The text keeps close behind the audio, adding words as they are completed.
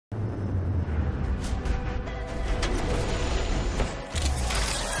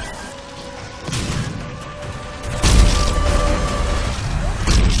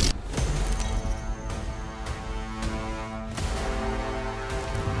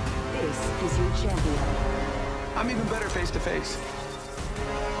This is your champion. I'm even better face to face.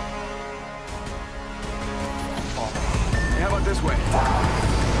 Hey, how about this way?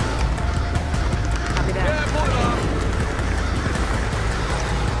 Copy that. Yeah, pull it off.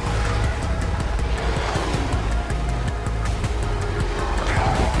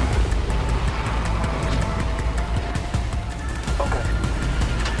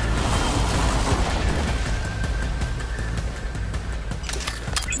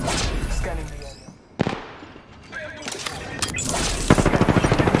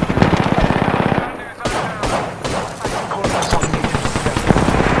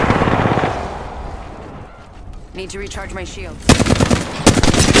 Need to recharge my shields.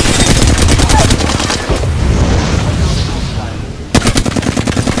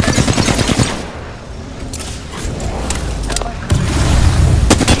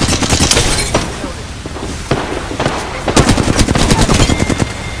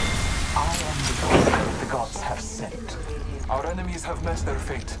 Our enemies have met their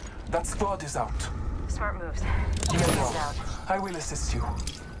fate. That squad is out. Smart moves. Down. I will assist you.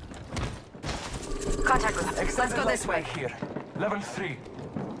 Contact group. Let's go this way. Here. Level 3.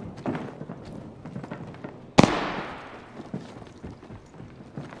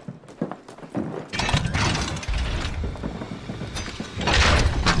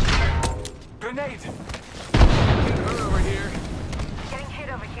 Grenade! Get her over here. Getting hit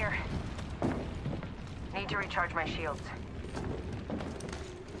over here. Need to recharge my shields.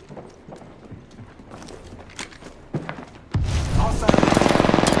 Hostile.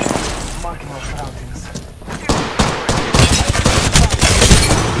 Marking our surroundings.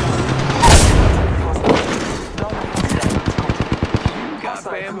 Got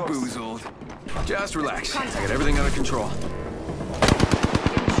bamboozled. Just relax. I got everything under control.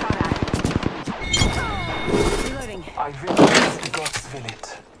 Getting shot at. Reloading. I will God's will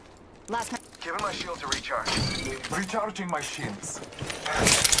it. Last Giving my shield to recharge. Recharging my shields.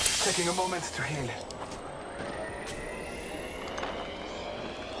 Taking a moment to heal.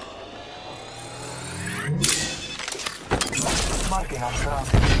 Marking our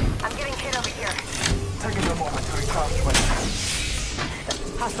surroundings. I'm getting hit over here. Taking a moment to recharge my shields.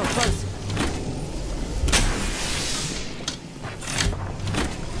 Hostile close.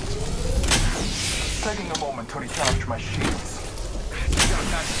 Taking a moment to recharge my shields.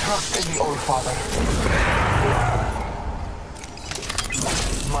 Trust in the Old Father.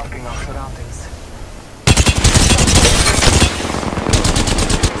 Marking our surroundings.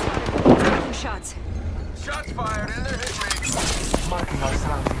 Taking shots. Shots fired and they're hitting me. Marking our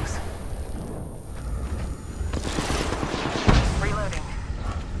surroundings. Reloading.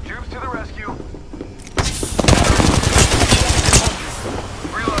 Troops to the rescue.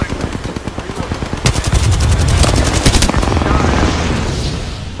 Reloading.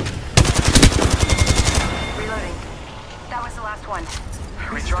 Reloading. That was the last one.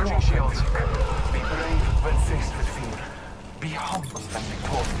 Recharging shields. Be brave when faced with fear. Be humble and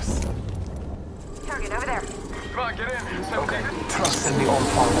victorious. Target over there. Come on, get in. 17. Trust in the Old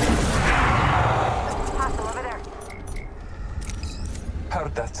Father. Hostile over there.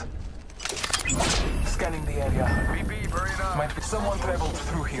 Heard that. Scanning the area. Beep beep, hurry it up. Might be someone traveled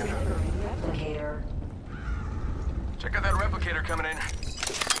through here. Replicator. Check out that replicator coming in.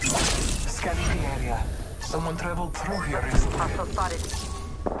 Scanning the area. Someone traveled through here recently. Hostile spotted.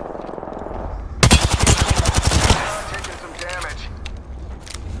 Taking some damage.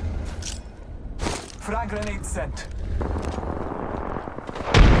 Frag grenade sent.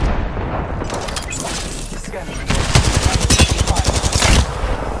 Scanning.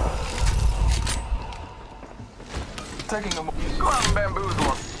 Taking a moment. Go out and bamboozle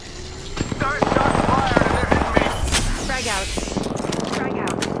them. Start shots fired and they're hitting me. Frag out. Frag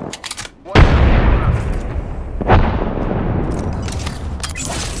out. One.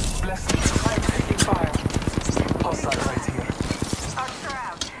 Bless me. I'm taking fire. Hostile right here. Archer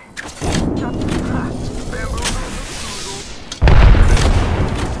out. Bamboozle.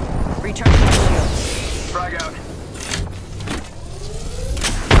 Recharge my shield. Frag out.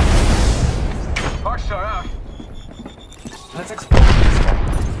 Arcstar out. Let's explore this one.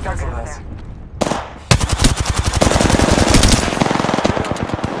 Cancel Over this. there.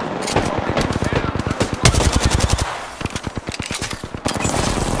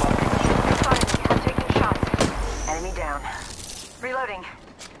 Fine, I'm taking shots. Enemy down. Reloading.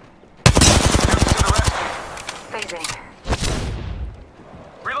 Troops to the rescue. Phasing.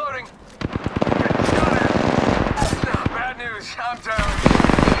 Reloading. Getting shot at. Bad news. I'm down.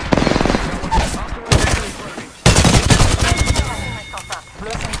 Pulling myself up.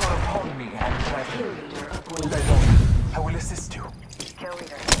 Blessings are upon me.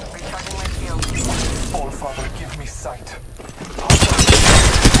 sight.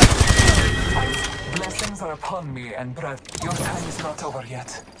 Blessings are upon me, and Brad, your time is not over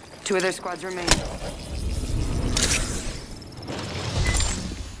yet. 2 other squads remain.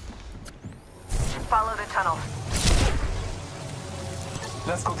 Follow the tunnel.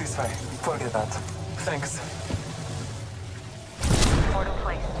 Let's go this way. Forget that. Thanks. Portal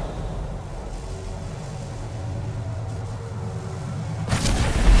placed.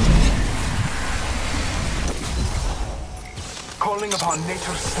 Calling upon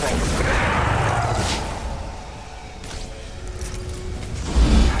nature's strength.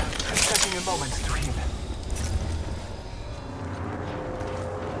 Taking a moment to heal.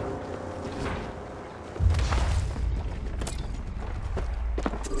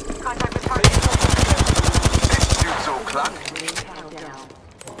 Contact with target. Dude's all clock.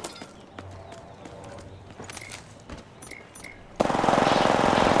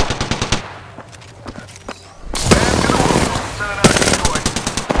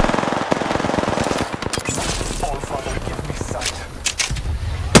 All Father, give me sight.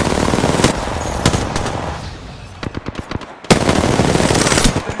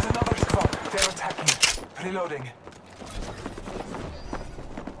 There is another squad. They're attacking. Reloading.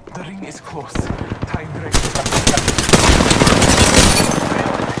 The ring is close. Time breaks.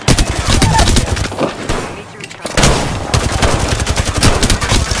 Need to recharge.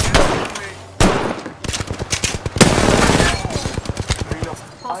 Reload.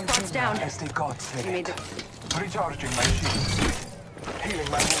 All spots down. As they got You made it. the... Recharging my shields. Healing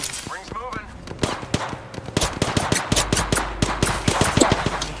my wounds. Ring's moving.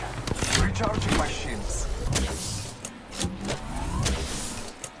 Recharging my shields.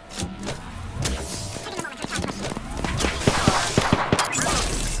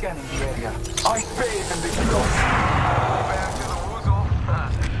 Scanning the area. I bathe in the glow. Back to the woozle.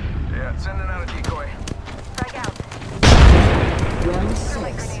 Yeah, sending out a decoy. Strike out. Round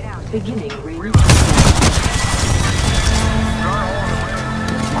Thermite 6. grenade out. Beginning ring. Reload. Draw a hole in the ring.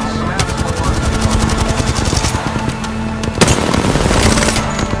 Snap it forward.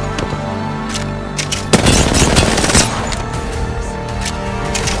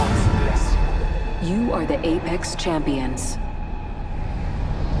 You are the Apex Champions.